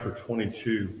Chapter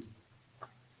 22.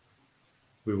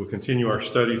 We will continue our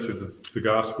study through the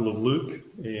Gospel of Luke,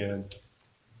 and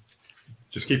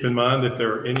just keep in mind if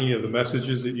there are any of the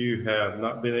messages that you have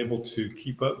not been able to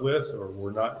keep up with or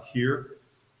were not here,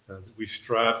 we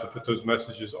strive to put those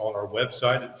messages on our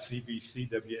website at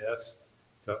cbcws.org,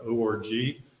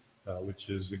 which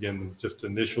is, again, just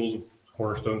initials,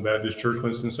 Cornerstone Baptist Church,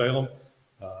 Winston-Salem.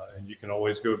 And you can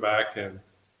always go back, and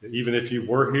even if you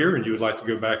were here and you would like to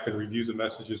go back and review the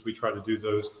messages, we try to do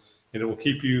those. And it will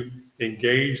keep you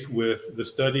engaged with the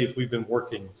study as we've been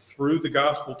working through the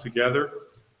gospel together,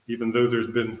 even though there's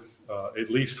been at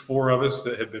least 4 of us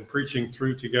that have been preaching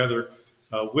through together.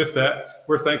 With that,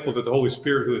 we're thankful that the Holy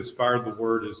Spirit who inspired the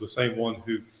word is the same one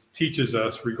who teaches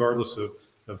us, regardless of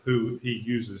who he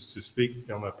uses to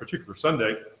speak on a particular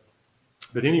Sunday.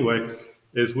 But anyway,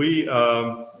 as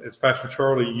Pastor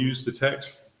Charlie used the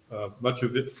text, much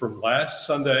of it from last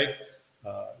Sunday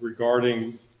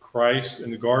regarding Christ in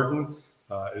the garden,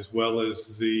 as well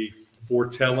as the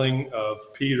foretelling of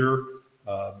Peter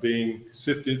being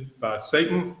sifted by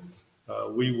Satan,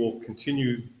 we will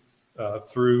continue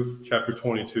through chapter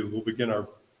 22. We'll begin our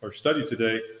study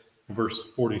today in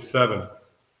verse 47.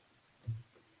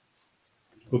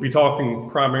 We'll be talking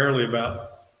primarily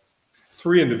about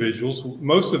 3 individuals.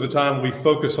 Most of the time we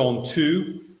focus on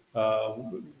 2.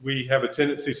 We have a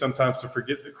tendency sometimes to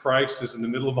forget that Christ is in the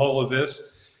middle of all of this,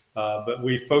 but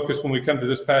we focus when we come to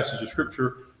this passage of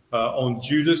Scripture on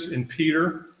Judas and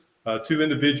Peter, 2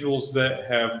 individuals that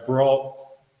have brought,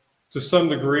 to some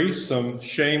degree, some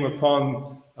shame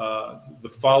upon the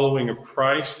following of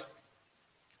Christ.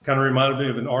 Kind of reminded me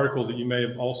of an article that you may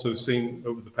have also seen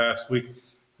over the past week,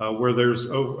 where there's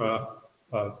over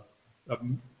a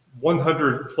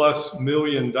 $100+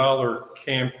 million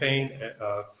campaign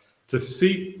to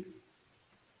seek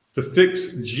to fix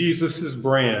Jesus's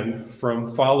brand from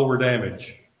follower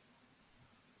damage.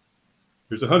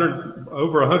 There's over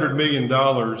 $100 million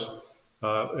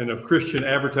in a Christian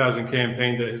advertising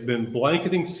campaign that has been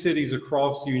blanketing cities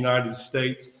across the United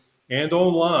States and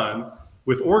online,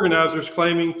 with organizers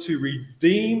claiming to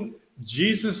redeem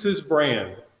Jesus's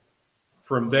brand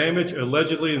from damage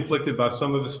allegedly inflicted by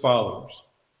some of his followers.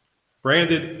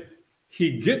 Branded,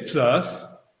 "He Gets Us,"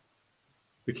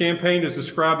 the campaign is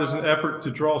described as an effort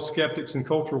to draw skeptics and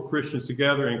cultural Christians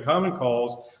together in common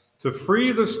cause to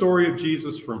free the story of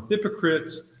Jesus from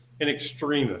hypocrites and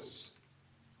extremists,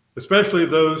 especially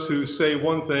those who say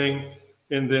one thing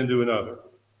and then do another.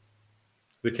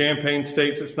 The campaign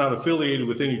states it's not affiliated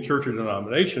with any church or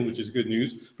denomination, which is good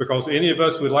news, because any of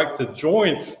us who would like to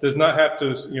join does not have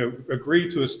to, agree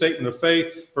to a statement of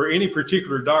faith or any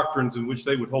particular doctrines in which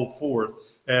they would hold forth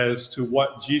as to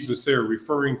what Jesus they're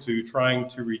referring to, trying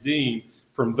to redeem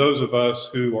from those of us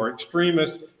who are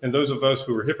extremists and those of us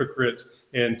who are hypocrites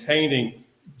and tainting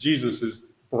Jesus's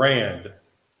brand.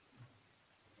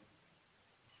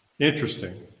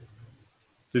 Interesting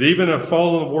that even a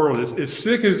fallen world, as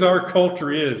sick as our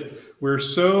culture is, we're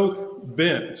so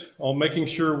bent on making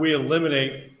sure we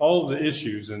eliminate all of the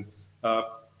issues. And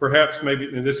perhaps maybe,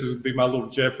 and this would be my little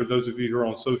jab for those of you who are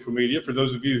on social media. For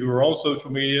those of you who are on social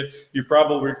media, you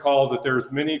probably recall that there's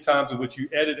many times in which you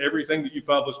edit everything that you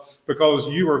publish because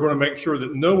you are going to make sure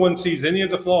that no one sees any of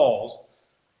the flaws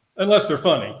unless they're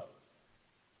funny.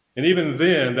 And even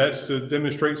then, that's to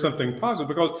demonstrate something positive,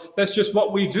 because that's just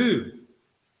what we do.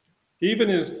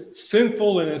 Even as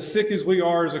sinful and as sick as we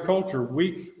are as a culture,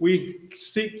 we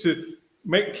seek to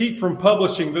keep from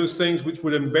publishing those things which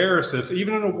would embarrass us,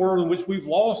 even in a world in which we've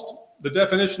lost the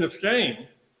definition of shame.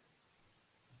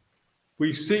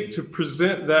 We seek to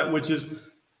present that which is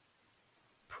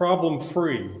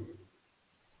problem-free.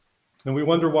 And we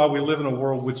wonder why we live in a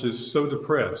world which is so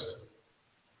depressed,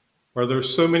 where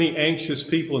there's so many anxious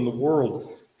people in the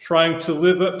world trying to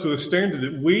live up to a standard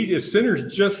that we as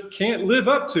sinners just can't live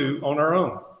up to on our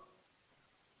own.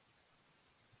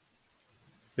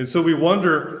 And so we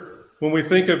wonder when we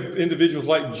think of individuals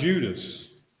like Judas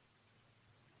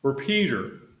or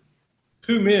Peter,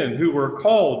 2 men who were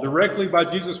called directly by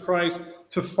Jesus Christ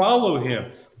to follow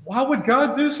him. Why would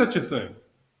God do such a thing?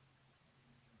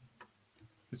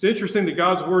 It's interesting that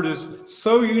God's word is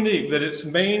so unique that its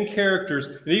main characters,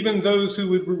 and even those who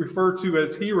would be referred to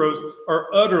as heroes,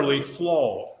 are utterly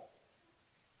flawed.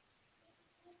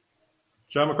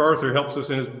 John MacArthur helps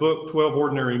us in his book, 12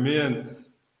 Ordinary Men,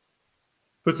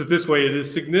 puts it this way: it is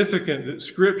significant that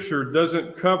Scripture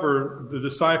doesn't cover the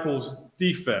disciples'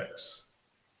 defects.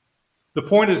 The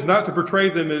point is not to portray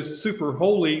them as super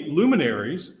holy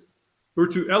luminaries or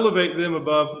to elevate them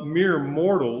above mere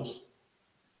mortals.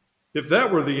 If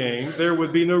that were the aim, there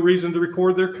would be no reason to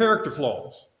record their character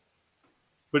flaws.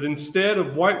 But instead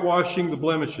of whitewashing the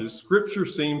blemishes, Scripture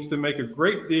seems to make a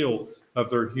great deal of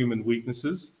their human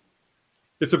weaknesses.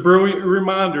 It's a brilliant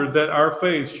reminder that our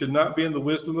faith should not be in the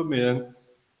wisdom of men,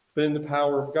 but in the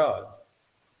power of God.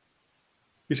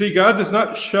 You see, God does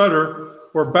not shudder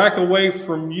or back away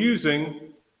from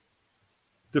using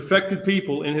defected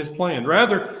people in his plan.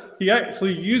 Rather, he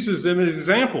actually uses them as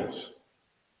examples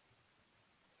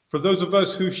for those of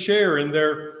us who share in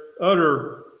their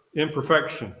utter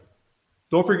imperfection.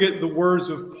 Don't forget the words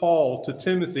of Paul to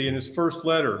Timothy in his first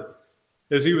letter.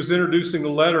 As he was introducing the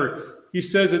letter, he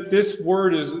says that this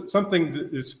word is something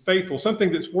that is faithful,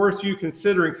 something that's worth you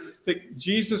considering, that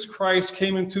Jesus Christ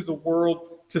came into the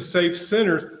world to save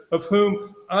sinners, of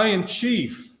whom I am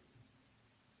chief,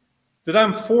 that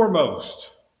I'm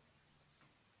foremost.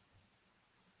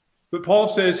 But Paul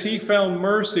says he found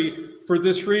mercy for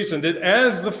this reason, that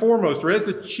as the foremost, or as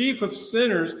the chief of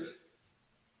sinners,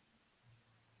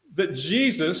 that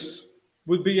Jesus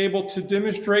would be able to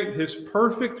demonstrate his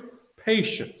perfect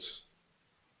patience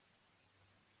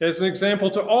as an example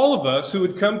to all of us who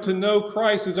would come to know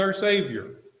Christ as our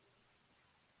Savior.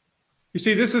 You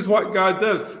see, this is what God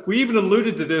does. We even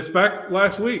alluded to this back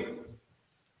last week.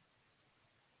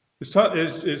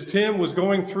 As Tim was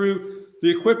going through the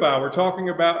Equip Hour, talking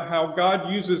about how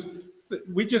God uses,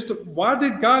 why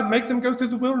did God make them go through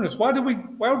the wilderness? Why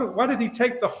did he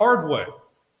take the hard way?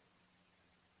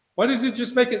 Why does it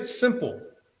just make it simple?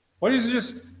 Why does it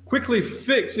just quickly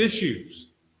fix issues?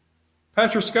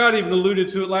 Pastor Scott even alluded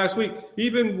to it last week.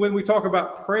 Even when we talk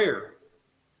about prayer,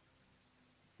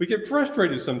 we get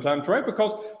frustrated sometimes, right?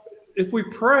 Because if we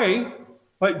pray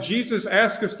like Jesus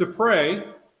asked us to pray,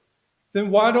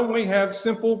 then why don't we have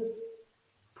simple,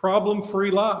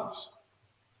 problem-free lives?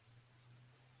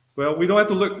 Well, we don't have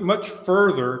to look much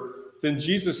further than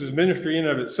Jesus' ministry in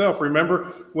and of itself.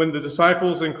 Remember when the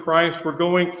disciples in Christ were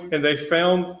going and they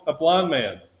found a blind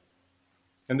man.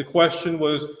 And the question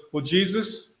was, well,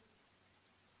 Jesus,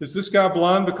 is this guy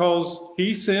blind because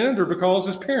he sinned or because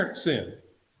his parents sinned?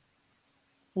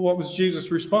 Well, what was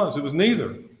Jesus' response? It was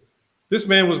neither. This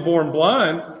man was born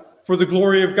blind for the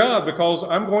glory of God because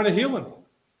I'm going to heal him.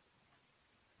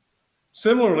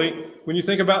 Similarly, when you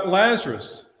think about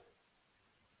Lazarus,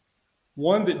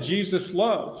 one that Jesus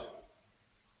loved,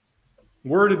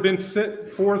 word had been sent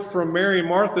forth from Mary and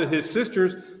Martha, his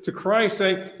sisters, to Christ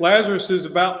saying, Lazarus is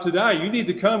about to die. You need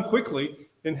to come quickly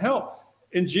and help.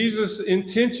 And Jesus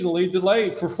intentionally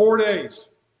delayed for 4 days.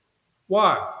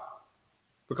 Why?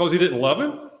 Because he didn't love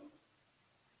him?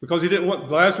 Because he didn't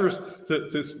want Lazarus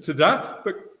to die?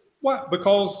 But what?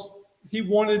 Because he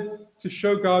wanted to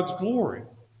show God's glory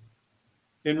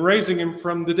in raising him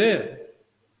from the dead.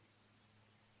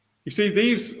 You see,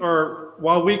 these are,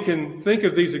 while we can think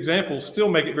of these examples, still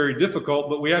make it very difficult,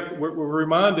 but we're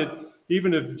reminded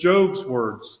even of Job's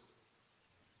words.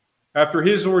 After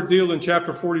his ordeal in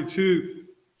chapter 42,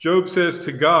 Job says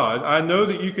to God, I know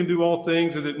that you can do all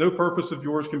things and that no purpose of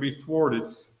yours can be thwarted.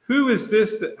 Who is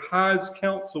this that hides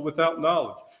counsel without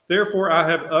knowledge? Therefore, I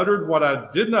have uttered what I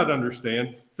did not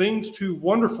understand, things too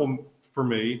wonderful for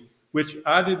me, which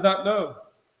I did not know.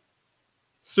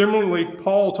 Similarly,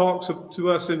 Paul talks to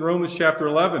us in Romans chapter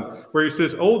 11, where he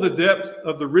says, oh, the depth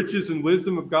of the riches and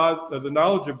wisdom of God, of the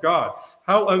knowledge of God.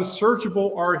 How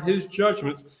unsearchable are his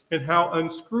judgments and how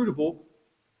inscrutable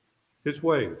his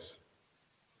ways.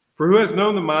 For who has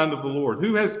known the mind of the Lord?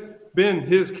 Who has been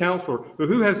his counselor? Or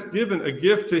who has given a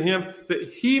gift to him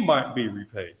that he might be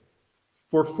repaid?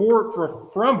 For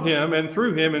from him and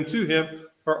through him and to him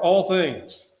are all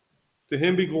things. To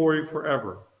him be glory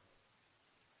forever.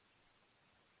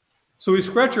 So we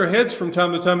scratch our heads from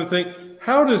time to time and think,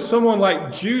 how does someone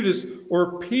like Judas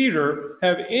or Peter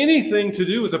have anything to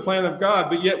do with the plan of God?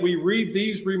 But yet we read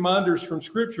these reminders from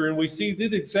Scripture and we see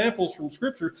these examples from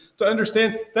Scripture to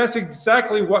understand that's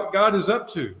exactly what God is up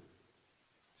to.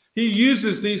 He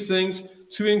uses these things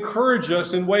to encourage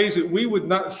us in ways that we would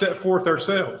not set forth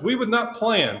ourselves. We would not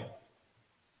plan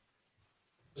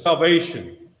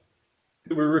salvation.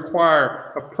 It would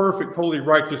require a perfect, holy,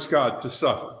 righteous God to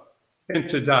suffer and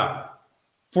to die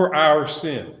for our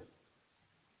sin.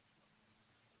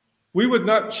 We would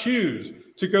not choose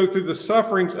to go through the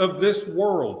sufferings of this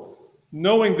world,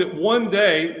 knowing that one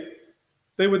day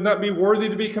they would not be worthy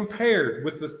to be compared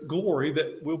with the glory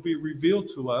that will be revealed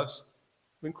to us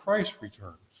when Christ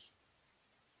returns.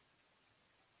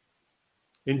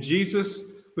 And Jesus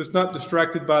was not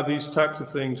distracted by these types of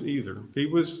things either. He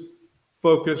was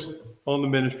focused on the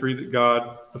ministry that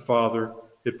God the Father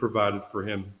had provided for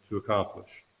him to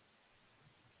accomplish.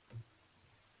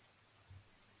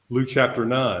 Luke chapter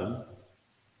 9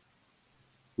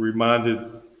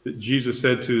 reminded that Jesus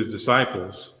said to his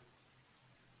disciples,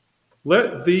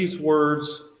 Let these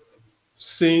words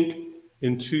sink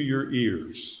into your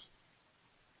ears.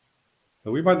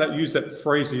 Now, we might not use that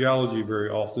phraseology very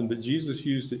often, but Jesus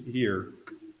used it here,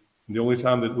 the only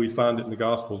time that we find it in the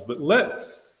Gospels. But let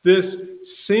this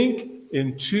sink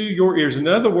into your ears. In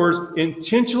other words,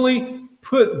 intentionally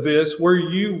put this where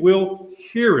you will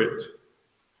hear it.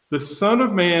 The Son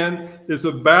of Man is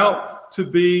about to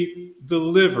be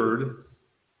delivered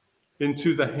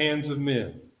into the hands of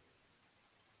men.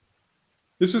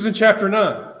 This was in chapter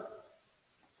 9.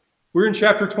 We're in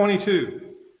chapter 22.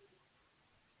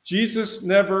 Jesus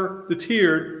never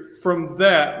deterred from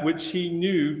that which he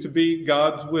knew to be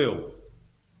God's will.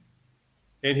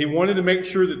 And he wanted to make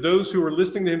sure that those who were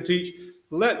listening to him teach,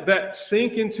 let that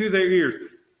sink into their ears.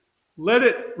 Let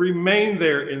it remain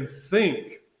there and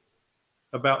think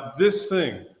about this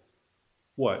thing.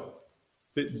 What?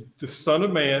 That the Son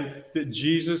of Man, that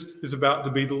Jesus is about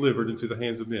to be delivered into the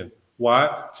hands of men.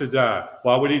 Why? To die.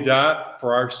 Why would he die?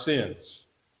 For our sins.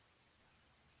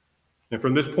 And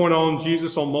from this point on,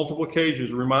 Jesus on multiple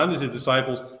occasions reminded his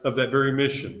disciples of that very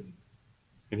mission.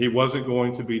 And he wasn't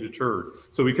going to be deterred.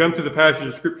 So we come to the passage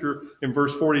of Scripture in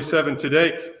verse 47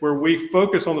 today, where we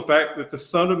focus on the fact that the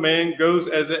Son of Man goes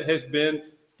as it has been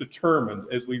determined,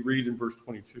 as we read in verse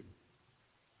 22.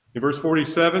 In verse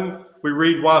 47, we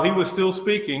read, while he was still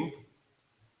speaking,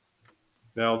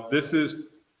 now this is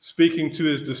speaking to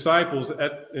his disciples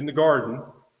in the garden,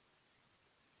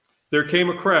 there came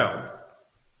a crowd.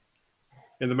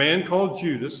 And the man called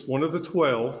Judas, one of the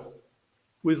 12,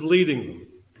 was leading them.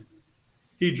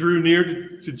 He drew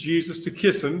near to Jesus to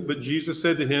kiss him, but Jesus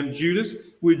said to him, Judas,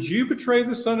 would you betray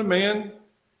the Son of Man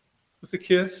with a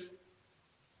kiss?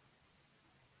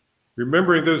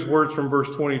 Remembering those words from verse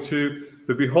 22,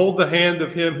 but behold, the hand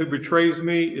of him who betrays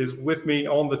me is with me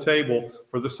on the table.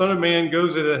 For the Son of Man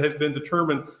goes as it has been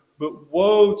determined, but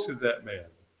woe to that man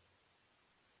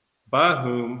by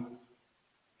whom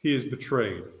he is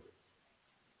betrayed.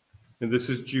 And this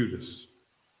is Judas,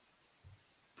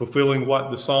 fulfilling what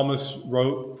the psalmist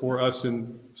wrote for us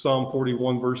in Psalm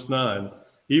 41, verse 9.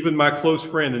 Even my close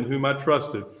friend in whom I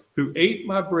trusted, who ate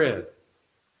my bread,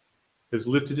 has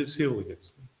lifted his heel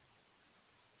against me.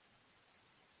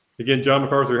 Again, John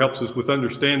MacArthur helps us with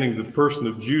understanding the person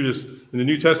of Judas. And the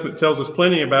New Testament tells us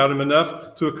plenty about him,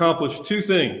 enough to accomplish two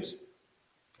things.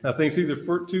 I think these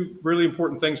are two really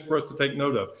important things for us to take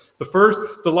note of. The first,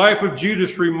 the life of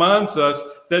Judas reminds us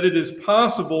that it is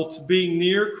possible to be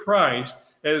near Christ.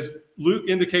 As Luke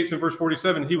indicates in verse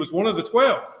 47, he was one of the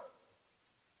 12.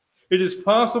 It is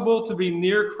possible to be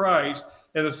near Christ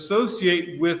and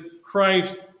associate with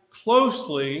Christ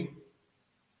closely,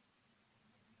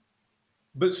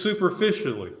 but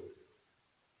superficially,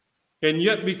 and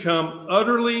yet become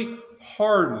utterly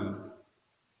hardened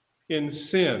in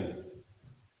sin.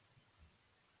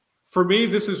 For me,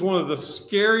 this is one of the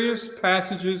scariest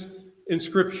passages in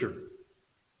Scripture.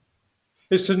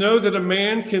 Is to know that a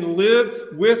man can live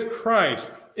with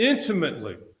Christ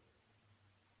intimately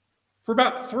for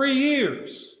about 3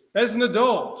 years as an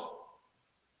adult.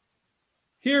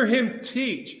 Hear him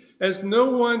teach as no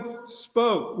one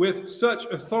spoke with such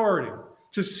authority.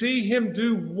 To see him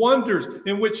do wonders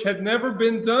in which had never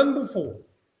been done before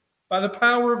by the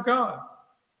power of God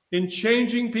in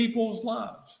changing people's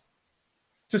lives.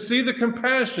 To see the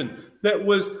compassion that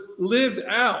was lived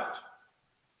out.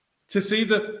 To see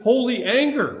the holy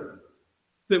anger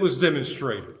that was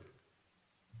demonstrated.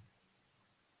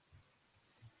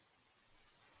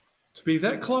 To be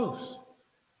that close.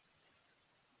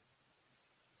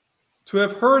 To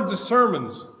have heard the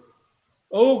sermons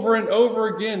over and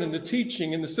over again in the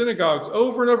teaching in the synagogues,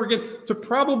 over and over again, to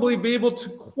probably be able to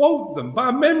quote them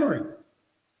by memory.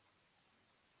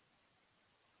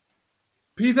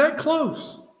 Be that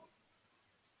close.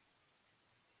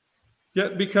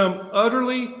 Yet become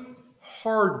utterly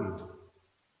hardened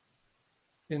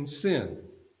in sin.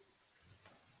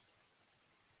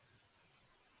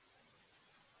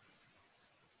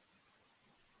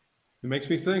 It makes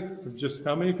me think of just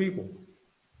how many people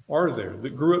are there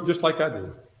that grew up just like I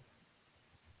did.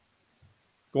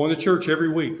 Going to church every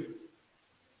week.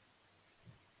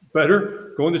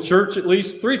 Better, going to church at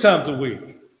least 3 times a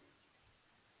week.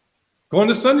 Going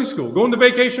to Sunday school, going to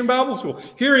vacation Bible school,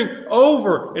 hearing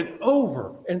over and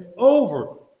over and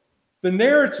over the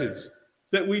narratives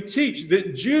that we teach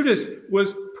that Judas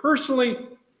was personally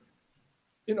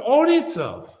an audience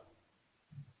of.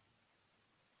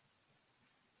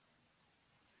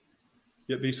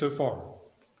 Yet be so far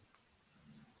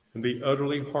and be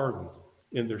utterly hardened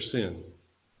in their sin.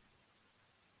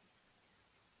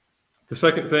 The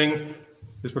second thing,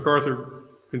 as MacArthur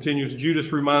continues,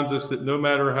 Judas reminds us that no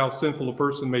matter how sinful a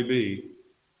person may be,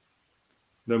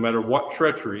 no matter what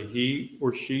treachery he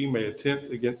or she may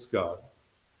attempt against God.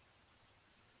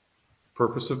 The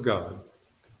purpose of God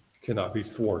cannot be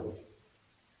thwarted.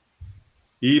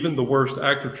 Even the worst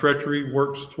act of treachery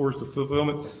works towards the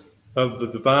fulfillment of the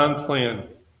divine plan.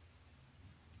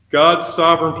 God's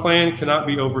sovereign plan cannot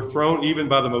be overthrown even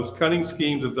by the most cunning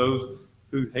schemes of those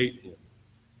who hate him.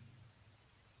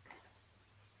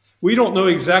 We don't know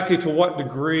exactly to what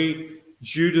degree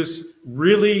Judas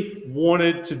really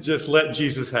wanted to just let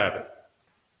Jesus have it.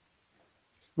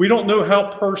 We don't know how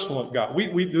personal it got.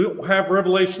 We don't have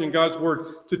revelation in God's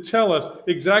word to tell us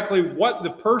exactly what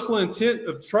the personal intent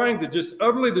of trying to just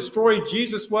utterly destroy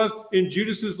Jesus was in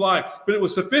Judas's life. But it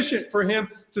was sufficient for him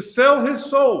to sell his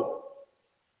soul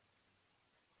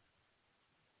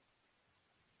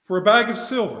for a bag of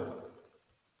silver.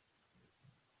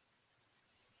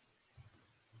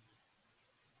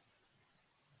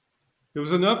 It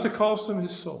was enough to cost him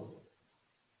his soul.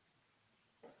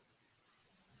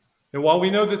 And while we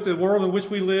know that the world in which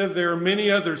we live, there are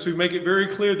many others who make it very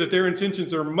clear that their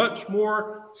intentions are much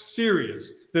more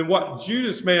serious than what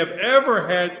Judas may have ever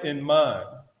had in mind.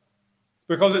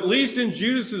 Because at least in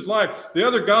Judas's life, the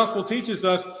other gospel teaches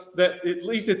us that at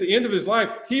least at the end of his life,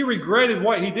 he regretted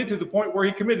what he did to the point where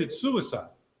he committed suicide.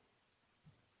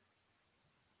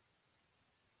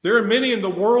 There are many in the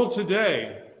world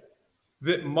today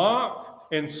that mock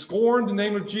and scorn the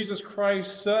name of Jesus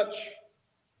Christ such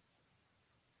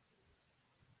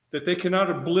that they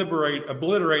cannot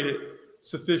obliterate it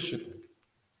sufficiently.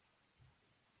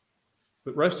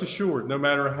 But rest assured, no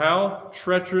matter how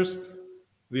treacherous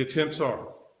the attempts are,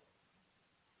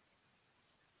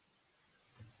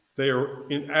 they are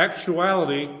in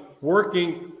actuality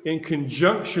working in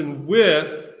conjunction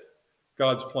with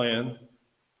God's plan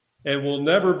and will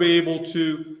never be able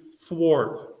to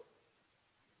thwart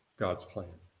God's plan.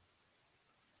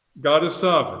 God is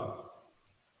sovereign.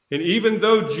 And even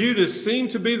though Judas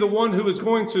seemed to be the one who was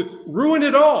going to ruin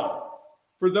it all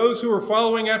for those who are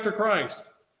following after Christ,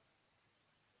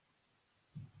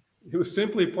 it was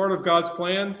simply part of God's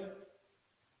plan,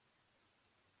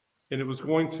 and it was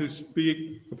going to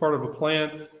be a part of a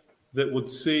plan that would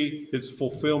see its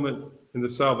fulfillment in the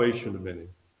salvation of many.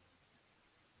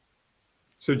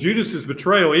 So Judas's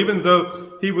betrayal, even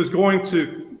though he was going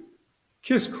to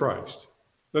kiss Christ,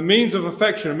 a means of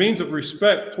affection, a means of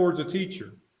respect towards a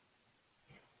teacher,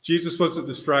 Jesus wasn't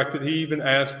distracted. He even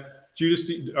asked, Judas,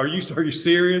 are you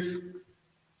serious?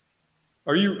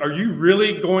 Are you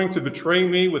really going to betray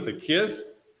me with a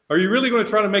kiss? Are you really going to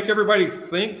try to make everybody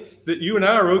think that you and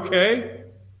I are okay?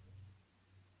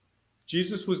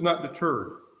 Jesus was not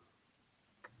deterred.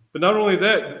 But not only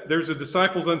that, there's a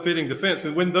disciple's unfitting defense.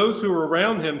 And when those who were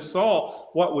around him saw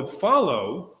what would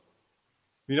follow,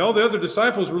 all the other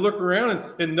disciples were looking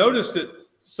around and noticed that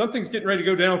something's getting ready to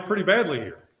go down pretty badly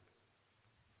here.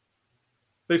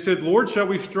 They said, Lord, shall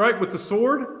we strike with the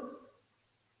sword?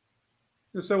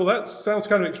 You say, well, that sounds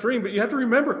kind of extreme, but you have to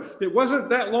remember, it wasn't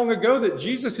that long ago that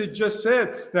Jesus had just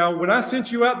said, now, when I sent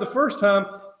you out the first time,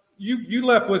 you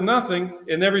left with nothing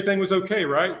and everything was okay,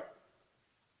 right?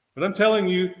 But I'm telling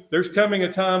you, there's coming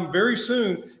a time very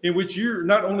soon in which you're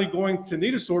not only going to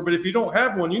need a sword, but if you don't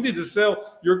have one, you need to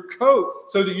sell your coat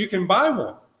so that you can buy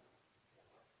one.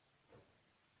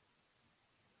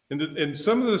 And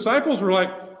some of the disciples were like,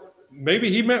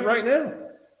 maybe he meant right now.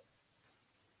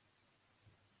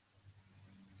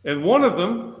 And one of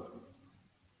them,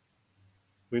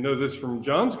 we know this from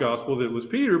John's gospel that it was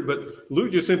Peter, but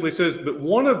Luke just simply says, but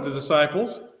one of the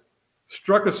disciples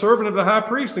struck a servant of the high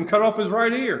priest and cut off his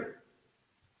right ear.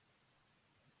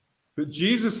 But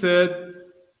Jesus said,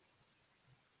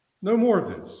 no more of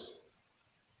this.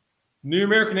 New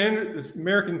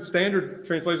American Standard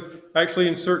Translation actually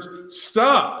inserts,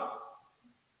 stop.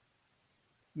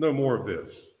 No more of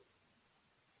this.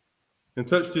 And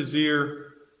touched his ear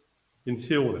and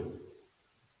healed him.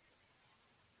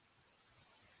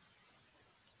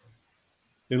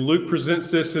 And Luke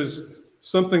presents this as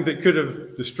something that could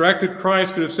have distracted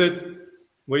Christ, could have said,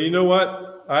 well, you know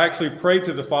what? I actually prayed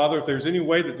to the Father if there's any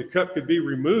way that the cup could be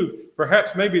removed.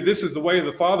 Perhaps maybe this is the way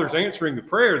the Father's answering the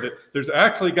prayer, that there's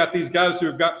actually got these guys who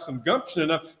have got some gumption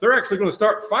enough. They're actually going to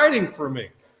start fighting for me.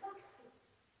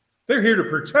 They're here to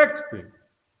protect me.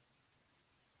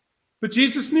 But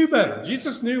Jesus knew better.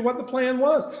 Jesus knew what the plan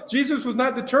was. Jesus was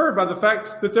not deterred by the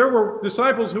fact that there were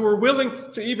disciples who were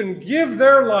willing to even give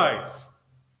their life,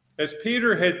 as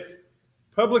Peter had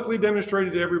publicly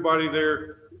demonstrated to everybody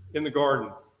there in the garden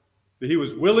that he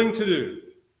was willing to do.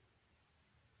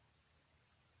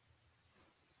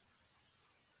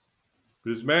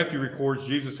 But as Matthew records,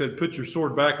 Jesus said, put your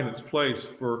sword back in its place,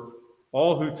 for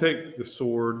all who take the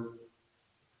sword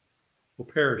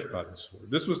will perish by the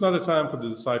sword. This was not a time for the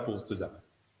disciples to die.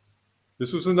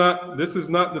 This is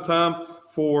not the time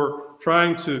for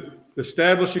trying to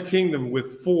establish a kingdom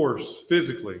with force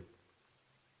physically.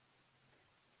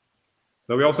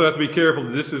 Now, we also have to be careful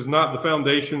that this is not the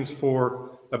foundations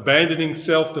for abandoning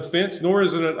self-defense, nor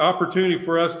is it an opportunity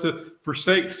for us to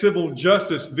forsake civil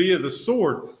justice via the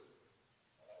sword.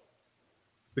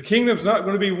 The kingdom's not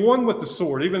going to be won with the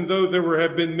sword, even though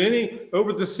have been many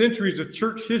over the centuries of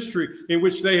church history in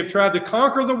which they have tried to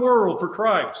conquer the world for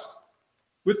Christ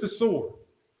with the sword.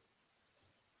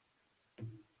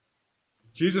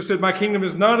 Jesus said, "My kingdom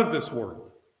is not of this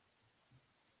world.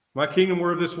 My kingdom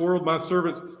were of this world, my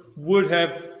servants would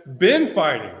have been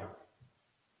fighting,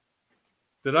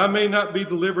 that I may not be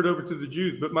delivered over to the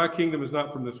Jews, but my kingdom is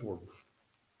not from this world."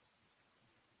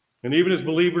 And even as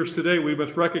believers today, we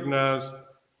must recognize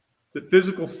that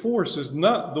physical force is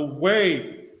not the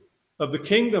way of the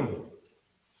kingdom.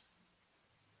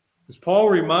 As Paul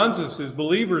reminds us, as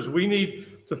believers, we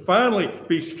need to finally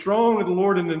be strong in the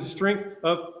Lord and in the strength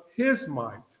of his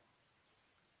might.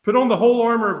 Put on the whole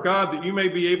armor of God that you may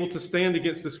be able to stand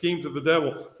against the schemes of the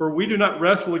devil. For we do not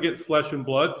wrestle against flesh and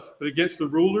blood, but against the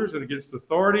rulers and against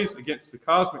authorities, against the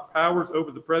cosmic powers over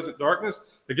the present darkness,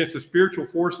 against the spiritual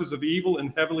forces of evil in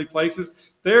heavenly places.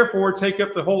 Therefore, take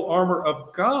up the whole armor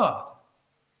of God,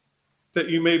 that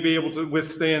you may be able to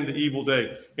withstand the evil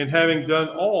day, and having done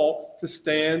all, to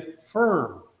stand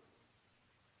firm.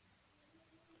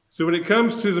 So when it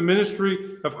comes to the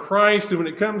ministry of Christ and when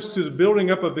it comes to the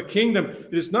building up of the kingdom,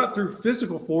 it is not through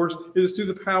physical force, it is through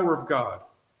the power of God.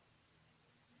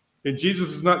 And Jesus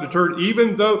is not deterred,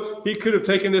 even though he could have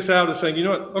taken this out and saying, "You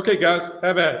know what? Okay, guys,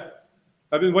 have at it.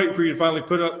 I've been waiting for you to finally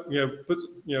put up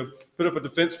a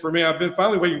defense for me. I've been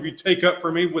finally waiting for you to take up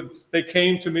for me when they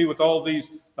came to me with all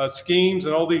these schemes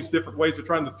and all these different ways of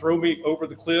trying to throw me over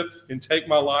the cliff and take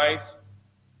my life."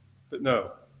 But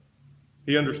no.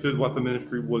 He understood what the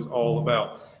ministry was all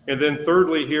about. And then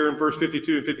thirdly, here in verse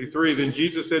 52 and 53, then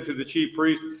Jesus said to the chief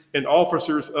priests and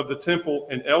officers of the temple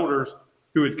and elders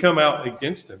who had come out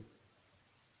against him,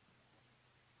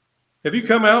 "Have you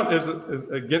come out as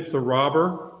against a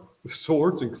robber with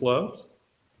swords and clubs?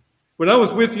 When I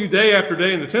was with you day after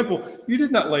day in the temple, you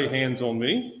did not lay hands on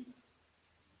me.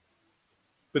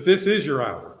 But this is your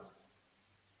hour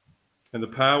and the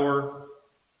power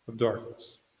of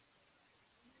darkness."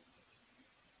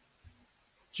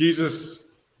 Jesus,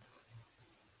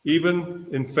 even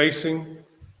in facing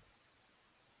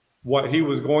what he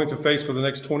was going to face for the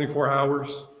next 24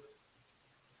 hours,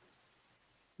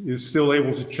 is still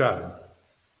able to chide.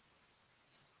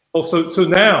 Oh, so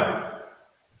now,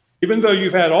 even though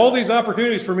you've had all these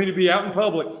opportunities for me to be out in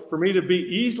public, for me to be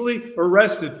easily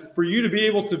arrested, for you to be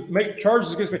able to make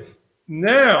charges against me,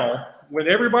 now, when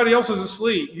everybody else is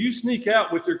asleep, you sneak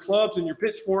out with your clubs and your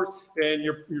pitchforks and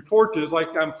your torches like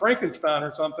I'm Frankenstein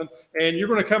or something, and you're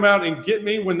going to come out and get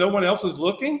me when no one else is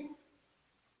looking?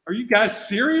 Are you guys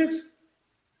serious?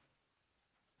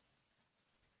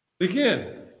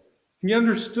 Again, he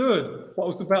understood what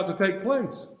was about to take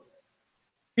place.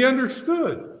 He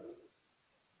understood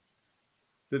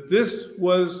that this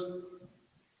was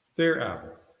their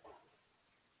hour.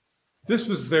 This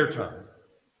was their time.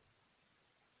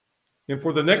 And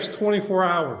for the next 24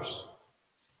 hours,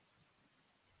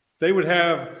 they would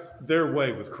have their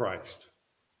way with Christ.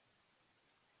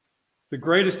 The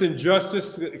greatest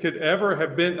injustice that could ever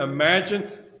have been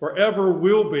imagined or ever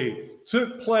will be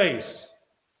took place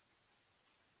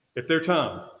at their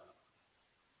time.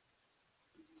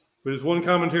 But as one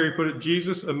commentary put it,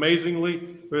 Jesus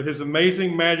amazingly, with his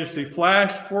amazing majesty,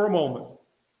 flashed for a moment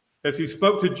as he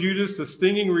spoke to Judas a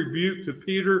stinging rebuke, to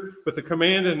Peter with a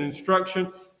command and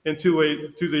instruction, and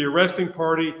to the arresting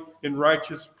party in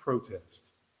righteous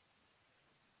protest.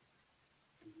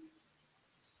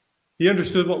 He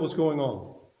understood what was going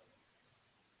on.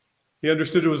 He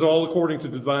understood it was all according to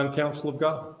the divine counsel of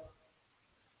God.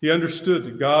 He understood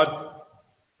that God,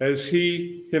 as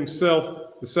he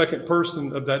himself, the second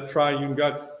person of that triune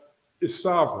God, is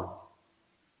sovereign,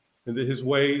 and that his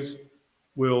ways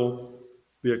will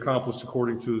be accomplished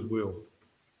according to his will.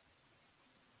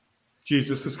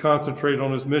 Jesus is concentrated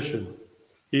on his mission.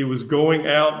 He was going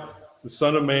out, the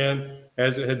Son of Man,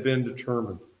 as it had been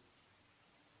determined.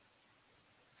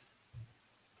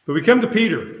 But we come to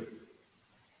Peter.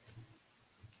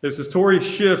 As the story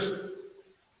shifts,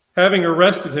 having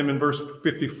arrested him in verse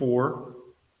 54,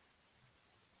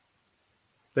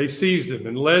 they seized him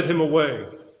and led him away,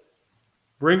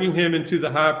 bringing him into the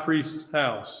high priest's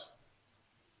house.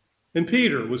 And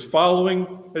Peter was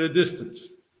following at a distance.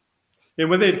 And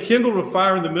when they had kindled a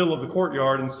fire in the middle of the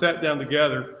courtyard and sat down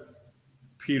together,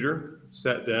 Peter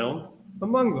sat down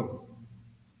among them.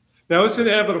 Now, it's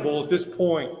inevitable at this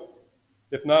point,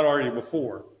 if not already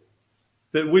before,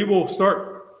 that we will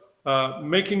start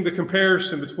making the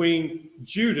comparison between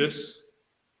Judas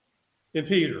and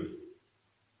Peter.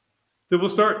 That we'll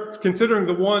start considering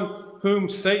the one whom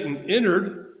Satan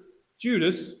entered,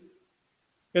 Judas,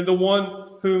 and the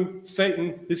one whom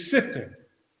Satan is sifting,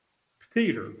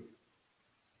 Peter.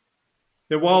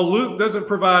 And while Luke doesn't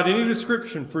provide any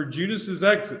description for Judas's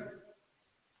exit,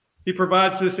 he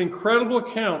provides this incredible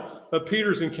account of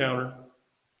Peter's encounter.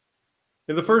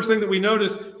 And the first thing that we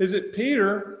notice is that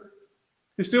Peter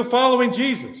is still following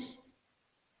Jesus.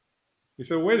 You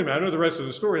say, well, wait a minute, I know the rest of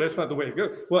the story. That's not the way it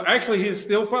goes. Well, actually, he's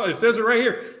still following. It says it right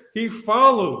here. He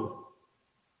followed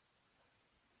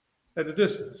at a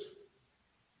distance.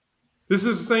 This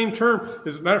is the same term.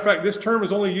 As a matter of fact, this term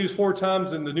is only used 4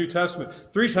 times in the New Testament.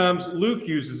 3 times Luke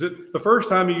uses it. The first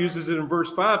time he uses it in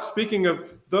verse 5, speaking of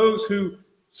those who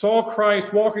saw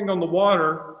Christ walking on the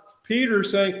water. Peter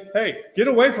saying, hey, get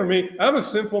away from me. I'm a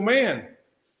sinful man.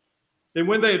 And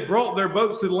when they had brought their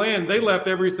boats to the land, they left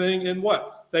everything and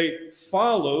what? They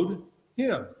followed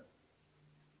him.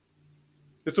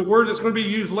 It's a word that's going to be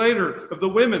used later of the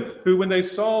women who, when they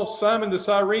saw Simon the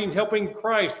Cyrene helping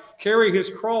Christ carry his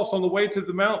cross on the way to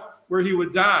the mount where he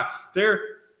would die,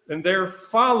 there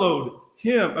followed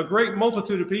him a great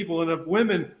multitude of people and of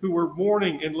women who were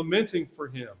mourning and lamenting for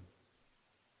him.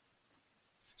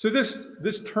 So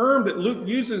this term that Luke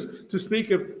uses to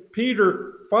speak of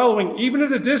Peter following, even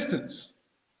at a distance,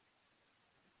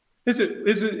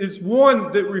 is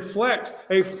one that reflects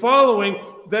a following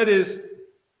that is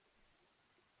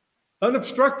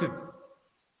unobstructed.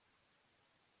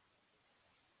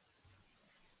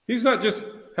 He's not just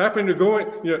happening to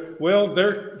go, well,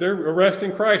 they're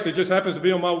arresting Christ. It just happens to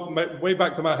be on my way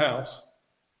back to my house.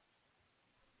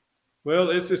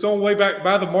 Well, it's on the way back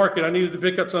by the market. I needed to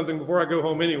pick up something before I go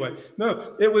home anyway.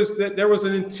 No, it was that there was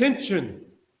an intention.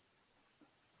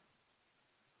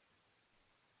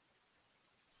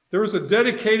 There was a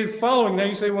dedicated following. Now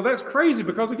you say, well, that's crazy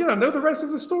because, again, I know the rest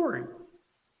of the story.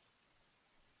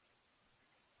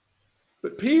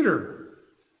 But Peter,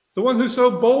 the one who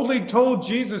so boldly told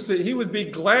Jesus that he would be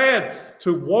glad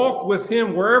to walk with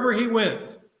him wherever he went,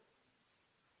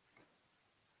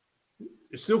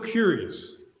 is still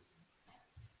curious.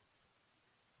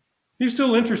 He's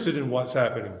still interested in what's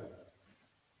happening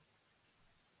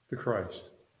to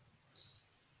Christ.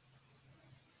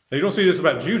 Now, you don't see this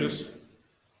about Judas.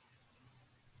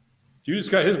 Judas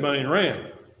got his money and ran.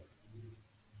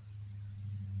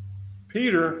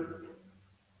 Peter,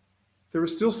 there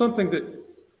was still something that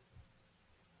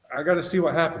I got to see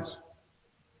what happens.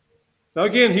 Now,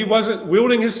 again, he wasn't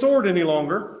wielding his sword any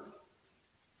longer.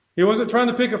 He wasn't trying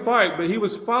to pick a fight, but he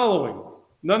was following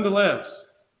nonetheless.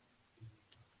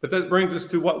 But that brings us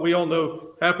to what we all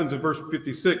know happens in verse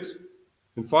 56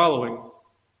 and following.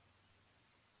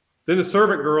 Then the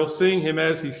servant girl, seeing him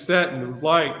as he sat in the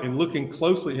light and looking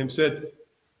closely at him, said,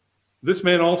 this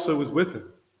man also was with him.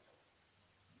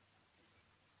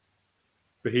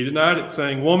 But he denied it,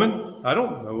 saying, woman, I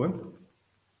don't know him.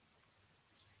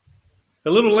 A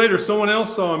little later, someone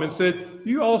else saw him and said,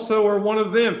 you also are one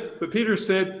of them. But Peter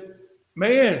said,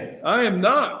 man, I am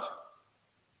not.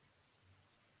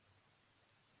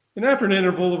 And after an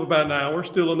interval of about an hour,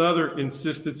 still another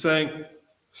insisted, saying,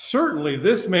 certainly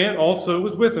this man also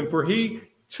was with him, for he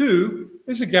too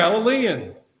is a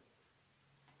Galilean.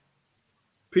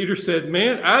 Peter said,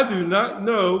 man, I do not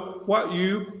know what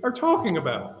you are talking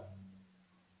about.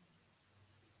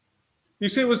 You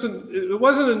see, it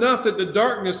wasn't enough that the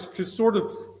darkness could sort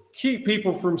of keep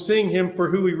people from seeing him for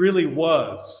who he really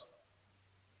was.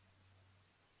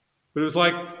 But it was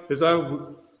like, as I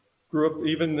grew up,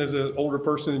 even as an older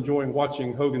person, enjoying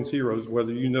watching Hogan's Heroes,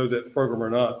 whether you know that program or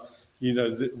not.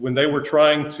 When they were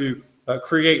trying to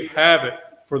create havoc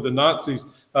for the Nazis,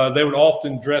 they would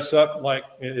often dress up like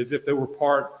as if they were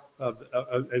part of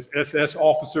as SS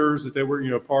officers, that they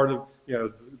were part of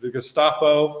the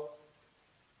Gestapo,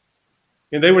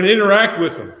 and they would interact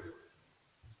with them.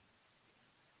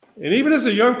 And even as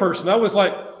a young person, I was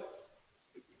like,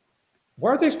 why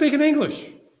aren't they speaking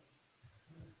English?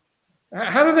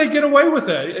 How do they get away with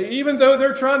that? Even though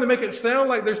they're trying to make it sound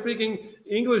like they're speaking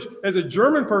English as a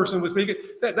German person would speak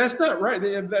it, that's not right.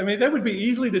 They would be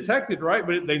easily detected, right?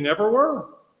 But they never were.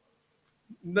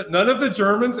 None of the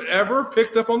Germans ever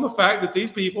picked up on the fact that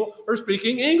these people are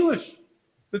speaking English,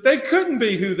 that they couldn't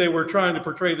be who they were trying to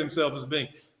portray themselves as being.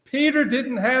 Peter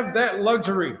didn't have that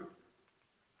luxury.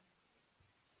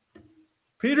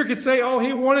 Peter could say all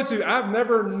he wanted to. I've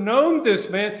never known this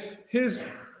man.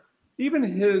 Even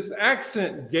his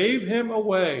accent gave him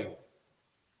away.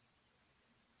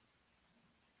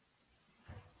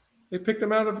 They picked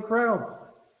him out of the crowd.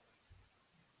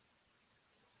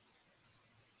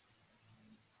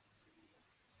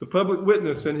 The public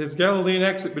witness and his Galilean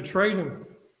exit betrayed him.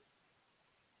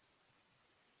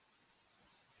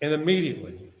 And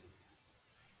immediately,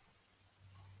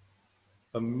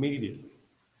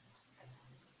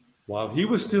 while he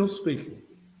was still speaking,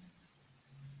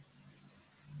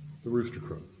 the rooster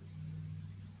crowed.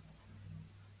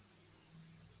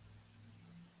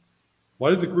 Why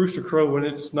did the rooster crow when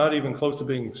it's not even close to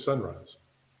being sunrise?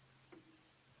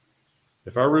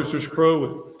 If our roosters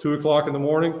crow at 2 o'clock in the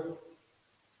morning,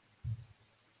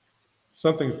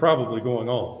 something's probably going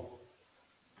on.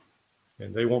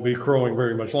 And they won't be crowing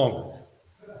very much longer.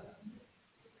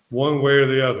 One way or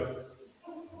the other.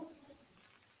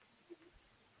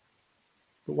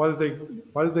 But why did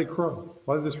they crow?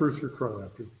 Why did this rooster crow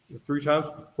after 3 times?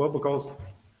 Well, because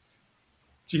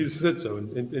Jesus said so,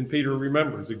 and Peter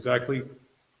remembers exactly.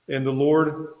 And the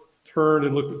Lord turned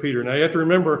and looked at Peter. Now you have to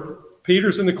remember,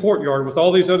 Peter's in the courtyard with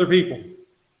all these other people.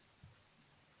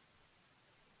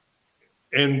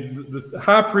 And the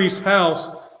high priest's house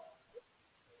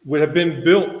would have been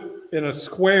built in a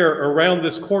square around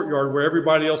this courtyard where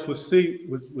everybody else was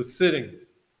sitting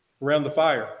around the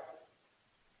fire.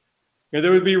 And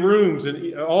there would be rooms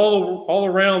and all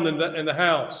around in the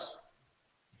house.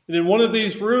 And in one of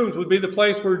these rooms would be the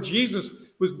place where Jesus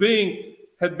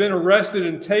had been arrested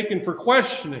and taken for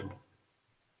questioning.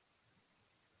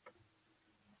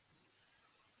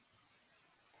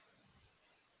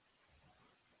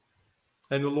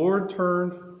 And the Lord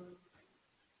turned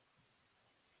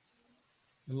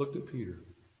and looked at Peter.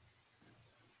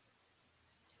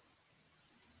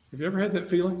 Have you ever had that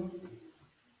feeling?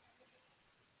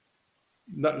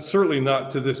 Certainly not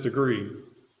to this degree.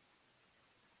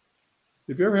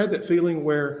 Have you ever had that feeling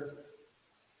where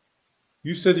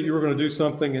you said that you were going to do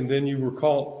something and then you were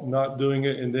caught not doing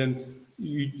it, and then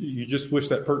you just wish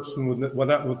that person was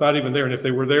not even there, and if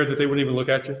they were there that they wouldn't even look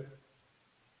at you?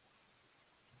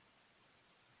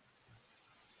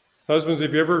 Husbands,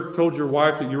 have you ever told your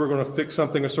wife that you were going to fix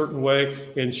something a certain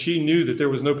way and she knew that there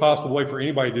was no possible way for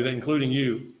anybody to do that, including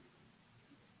you?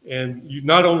 And you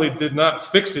not only did not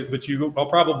fix it, but you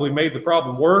probably made the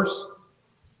problem worse?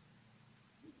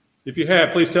 If you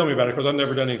have, please tell me about it, because I've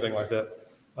never done anything like that.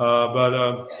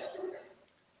 But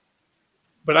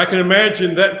I can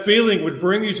imagine that feeling would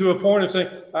bring you to a point of saying,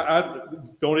 I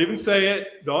don't even say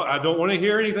it. I don't want to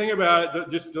hear anything about it.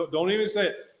 Just don't even say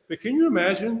it. But can you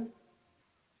imagine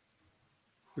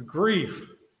the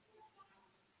grief?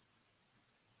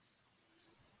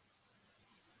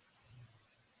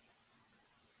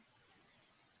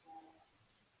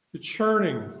 The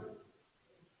churning of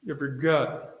your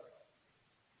gut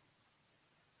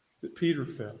that Peter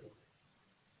felt.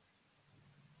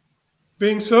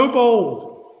 Being so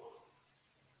bold,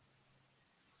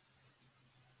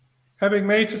 having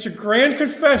made such a grand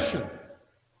confession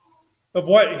of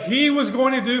what he was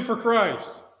going to do for Christ,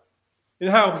 and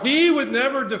how he would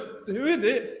never deny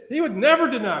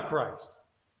Christ.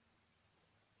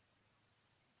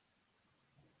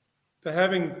 To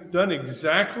having done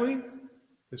exactly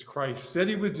as Christ said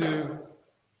he would do,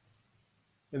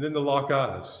 and then to lock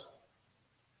eyes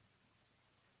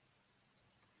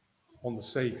on the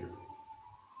Savior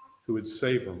who would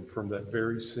save him from that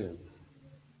very sin.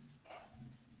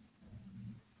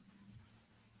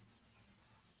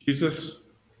 Jesus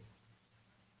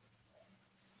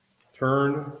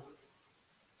turned,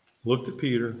 looked at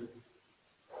Peter,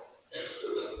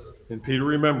 and Peter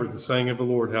remembered the saying of the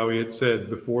Lord, how he had said,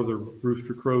 before the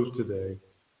rooster crows today,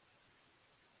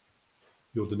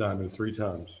 you'll deny me 3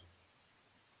 times.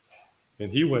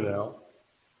 And he went out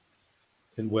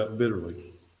and wept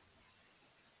bitterly.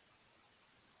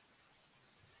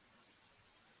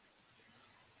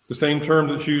 The same term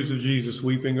that's used of Jesus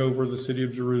weeping over the city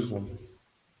of Jerusalem,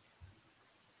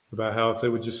 about how if they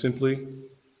would just simply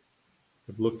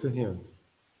have looked to him.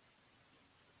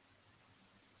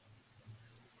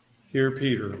 Here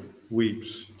Peter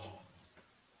weeps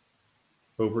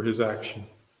over his action.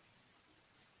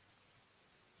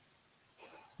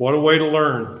 What a way to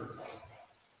learn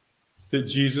that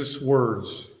Jesus'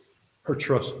 words are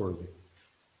trustworthy.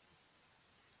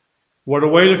 What a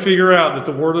way to figure out that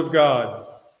the Word of God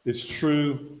is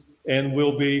true and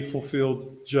will be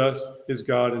fulfilled just as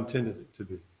God intended it to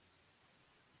be.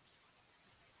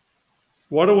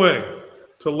 What a way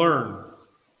to learn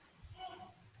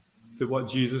that what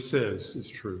Jesus says is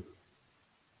true.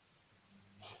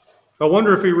 I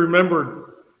wonder if he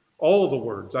remembered all of the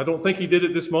words. I don't think he did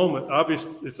at this moment.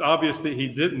 It's obvious that he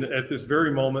didn't at this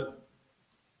very moment.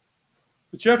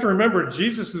 But you have to remember,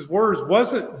 Jesus' words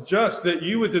wasn't just that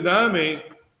you would deny me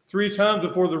 3 times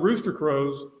before the rooster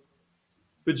crows.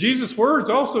 But Jesus' words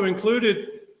also included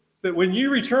that when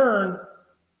you return,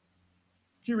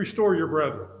 you restore your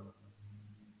brethren.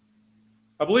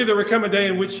 I believe there would come a day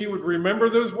in which he would remember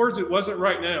those words. It wasn't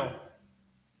right now.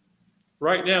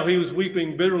 Right now, he was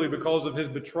weeping bitterly because of his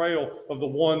betrayal of the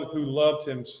one who loved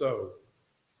him so.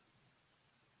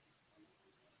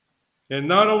 And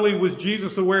not only was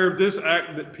Jesus aware of this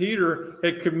act that Peter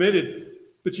had committed,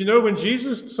 but when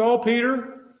Jesus saw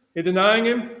Peter in denying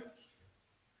him,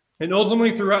 and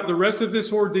ultimately throughout the rest of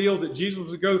this ordeal that Jesus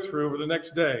would go through over the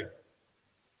next day,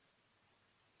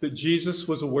 that Jesus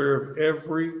was aware of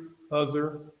every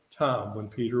other time when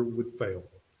Peter would fail.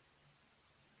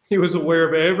 He was aware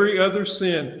of every other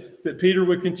sin that Peter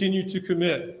would continue to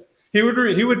commit. He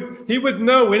would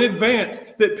know in advance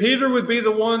that Peter would be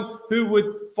the one who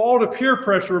would fall to peer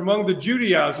pressure among the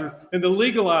Judaizers and the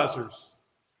legalizers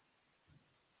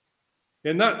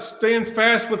and not stand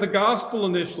fast with the gospel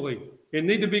initially and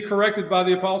need to be corrected by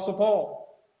the Apostle Paul.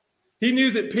 He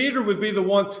knew that Peter would be the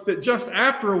one that just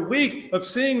after a week of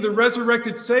seeing the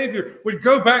resurrected Savior would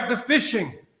go back to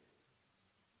fishing.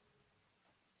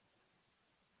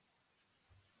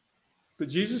 But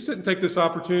Jesus didn't take this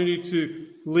opportunity to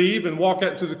leave and walk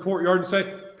out to the courtyard and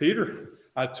say, Peter,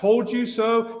 I told you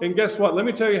so, and guess what? Let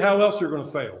me tell you how else you're going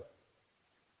to fail.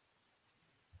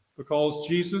 Because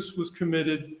Jesus was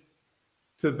committed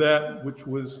to that which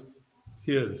was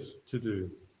his to do,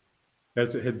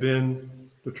 as it had been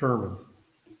determined.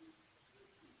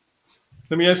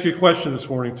 Let me ask you a question this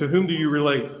morning. To whom do you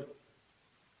relate?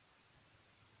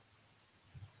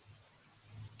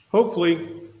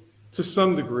 Hopefully, to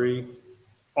some degree,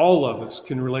 all of us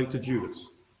can relate to Judas.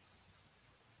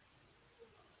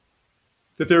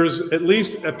 That there is at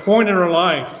least a point in our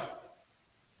life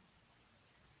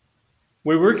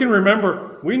where we can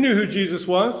remember we knew who Jesus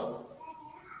was.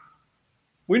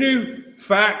 We knew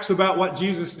facts about what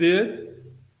Jesus did.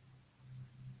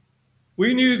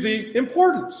 We knew the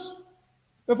importance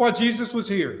of why Jesus was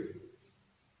here.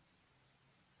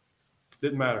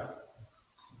 Didn't matter.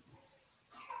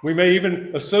 We may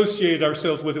even associate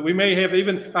ourselves with it. We may have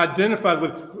even identified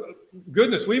with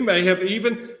goodness. We may have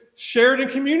even shared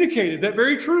and communicated that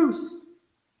very truth.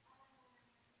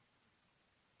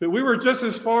 That we were just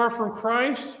as far from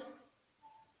Christ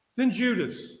than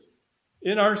Judas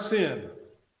in our sin.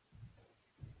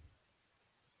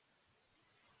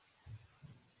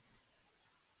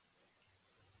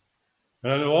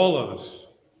 And I know all of us,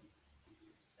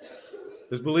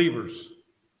 as believers,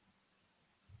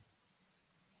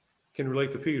 can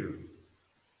relate to Peter.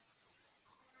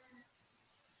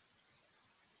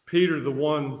 Peter, the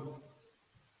one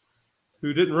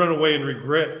who didn't run away in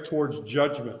regret towards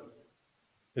judgment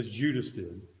as Judas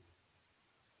did.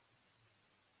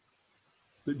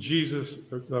 But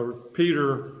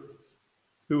Peter,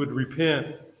 who would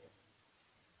repent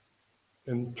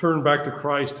and turn back to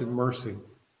Christ in mercy.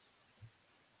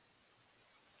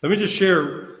 Let me just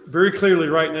share very clearly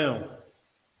right now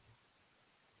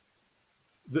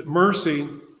that mercy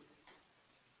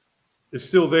is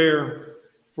still there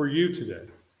for you today.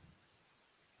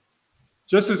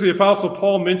 Just as the Apostle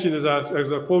Paul mentioned, as I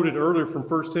quoted earlier from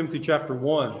 1 Timothy chapter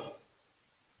 1,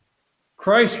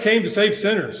 Christ came to save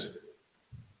sinners.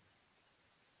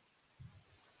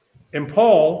 And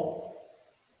Paul,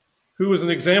 who was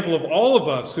an example of all of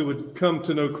us who would come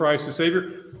to know Christ as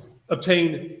Savior,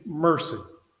 obtained mercy.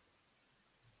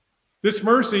 This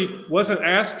mercy wasn't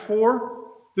asked for.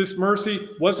 This mercy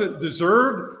wasn't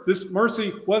deserved. This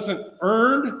mercy wasn't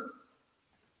earned.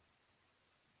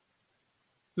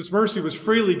 This mercy was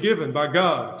freely given by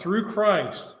God through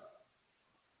Christ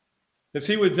as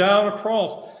he would die on a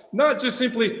cross, not just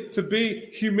simply to be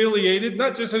humiliated,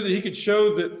 not just so that he could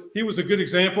show that he was a good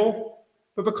example,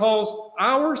 but because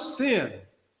our sin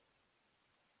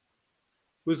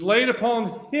was laid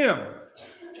upon him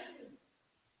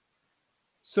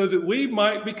so that we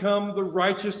might become the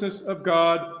righteousness of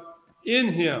God in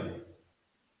him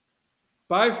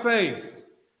by faith.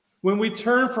 When we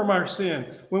turn from our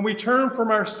sin, when we turn from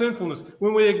our sinfulness,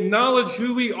 when we acknowledge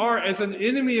who we are as an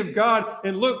enemy of God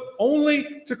and look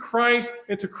only to Christ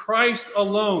and to Christ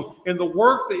alone and the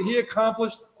work that he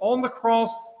accomplished on the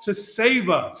cross to save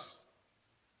us,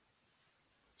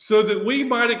 so that we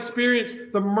might experience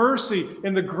the mercy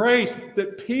and the grace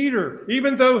that Peter,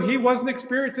 even though he wasn't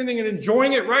experiencing and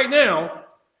enjoying it right now,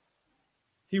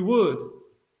 he would.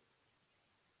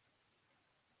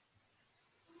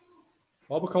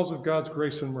 All because of God's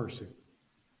grace and mercy.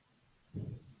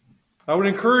 I would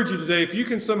encourage you today, if you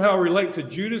can somehow relate to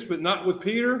Judas but not with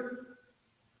Peter,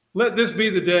 let this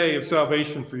be the day of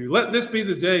salvation for you. Let this be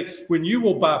the day when you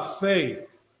will, by faith,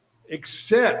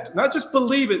 accept, not just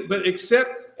believe it, but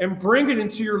accept and bring it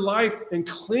into your life and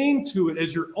cling to it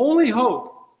as your only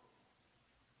hope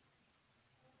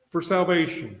for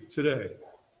salvation today.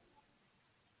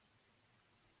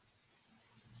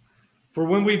 For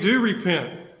when we do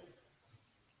repent,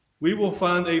 we will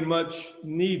find a much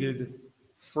needed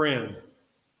friend.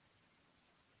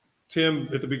 Tim,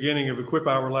 at the beginning of Equip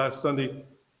Hour last Sunday,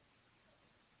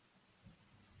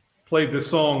 played this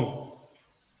song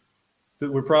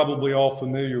that we're probably all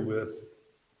familiar with,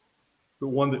 but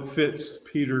one that fits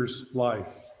Peter's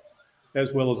life,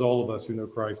 as well as all of us who know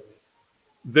Christ.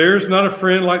 There's not a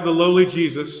friend like the lowly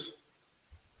Jesus.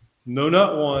 No,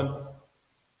 not one.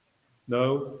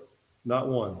 No, not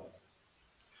one.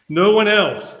 No one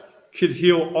else could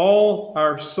heal all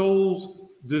our soul's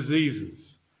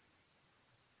diseases.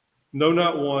 No,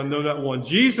 not one. No, not one.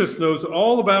 Jesus knows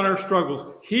all about our struggles.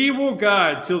 He will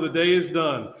guide till the day is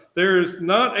done. There is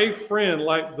not a friend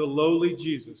like the lowly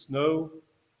Jesus. No,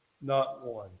 not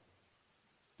one.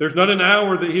 There's not an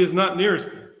hour that he is not near us.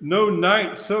 No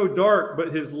night so dark,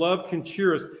 but his love can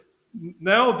cheer us.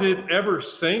 Now did ever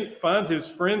saint find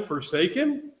his friend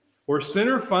forsaken? Or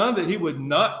sinner find that he would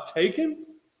not take him?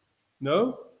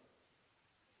 No,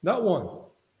 not one.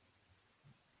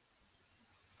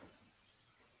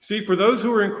 See, for those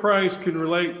who are in Christ can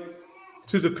relate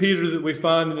to the Peter that we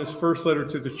find in his first letter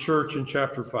to the church in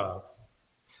chapter 5.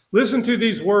 Listen to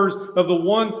these words of the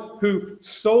one who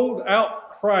sold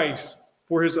out Christ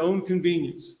for his own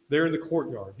convenience there in the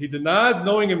courtyard. He denied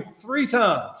knowing him 3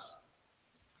 times.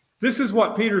 This is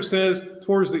what Peter says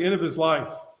towards the end of his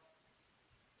life.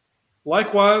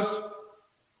 Likewise,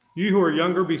 you who are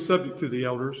younger, be subject to the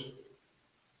elders.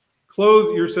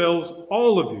 Clothe yourselves,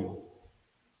 all of you,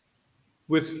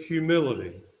 with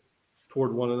humility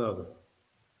toward one another.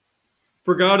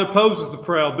 For God opposes the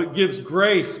proud, but gives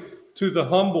grace to the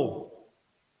humble.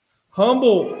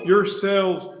 Humble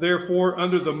yourselves, therefore,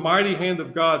 under the mighty hand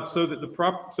of God, so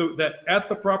that at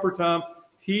the proper time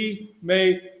he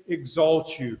may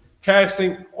exalt you,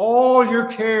 casting all your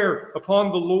care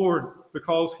upon the Lord,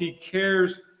 because he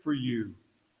cares for you.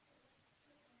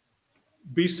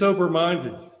 Be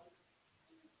sober-minded.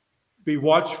 Be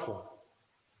watchful.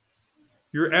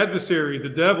 Your adversary, the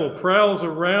devil, prowls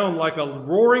around like a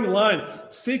roaring lion,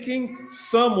 seeking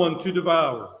someone to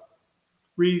devour.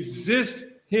 Resist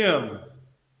him.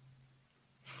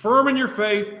 Firm in your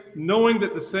faith, knowing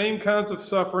that the same kinds of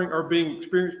suffering are being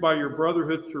experienced by your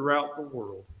brotherhood throughout the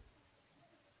world.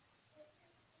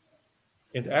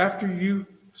 And after you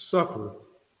suffer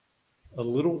a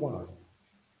little while,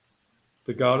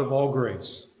 the God of all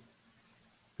grace,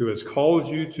 who has called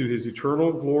you to his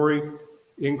eternal glory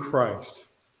in Christ,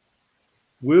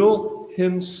 will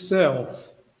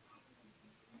himself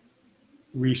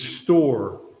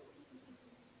restore,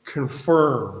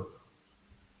 confirm,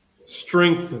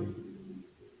 strengthen,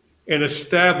 and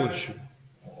establish you.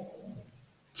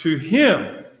 To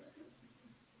him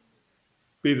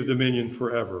be the dominion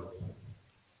forever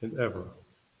and ever.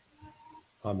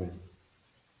 Amen.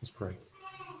 Let's pray.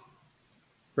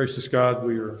 Gracious God,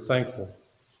 we are thankful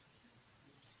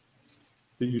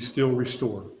that you still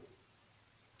restore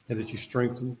and that you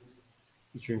strengthen,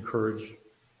 that you encourage.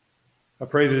 I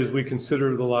pray that as we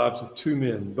consider the lives of 2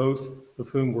 men, both of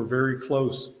whom were very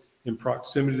close in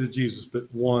proximity to Jesus,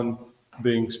 but one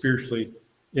being spiritually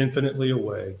infinitely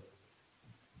away,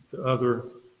 the other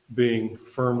being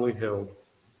firmly held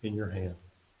in your hand.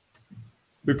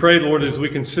 We pray, Lord, as we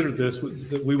consider this,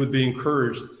 that we would be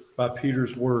encouraged by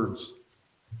Peter's words,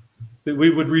 that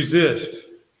we would resist,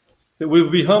 that we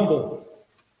would be humble,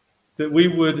 that we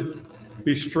would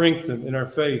be strengthened in our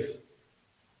faith,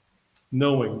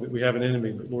 knowing that we have an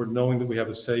enemy, but Lord, knowing that we have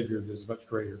a Savior that is much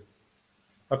greater.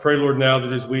 I pray, Lord, now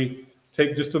that as we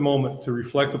take just a moment to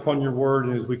reflect upon your word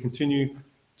and as we continue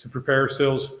to prepare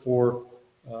ourselves for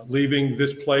leaving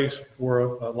this place for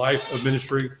a life of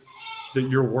ministry, that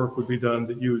your work would be done,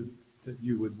 that you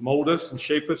would mold us and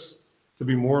shape us to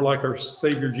be more like our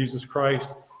Savior, Jesus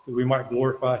Christ, that we might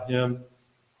glorify him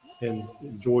and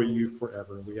enjoy you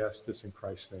forever. And we ask this in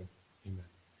Christ's name.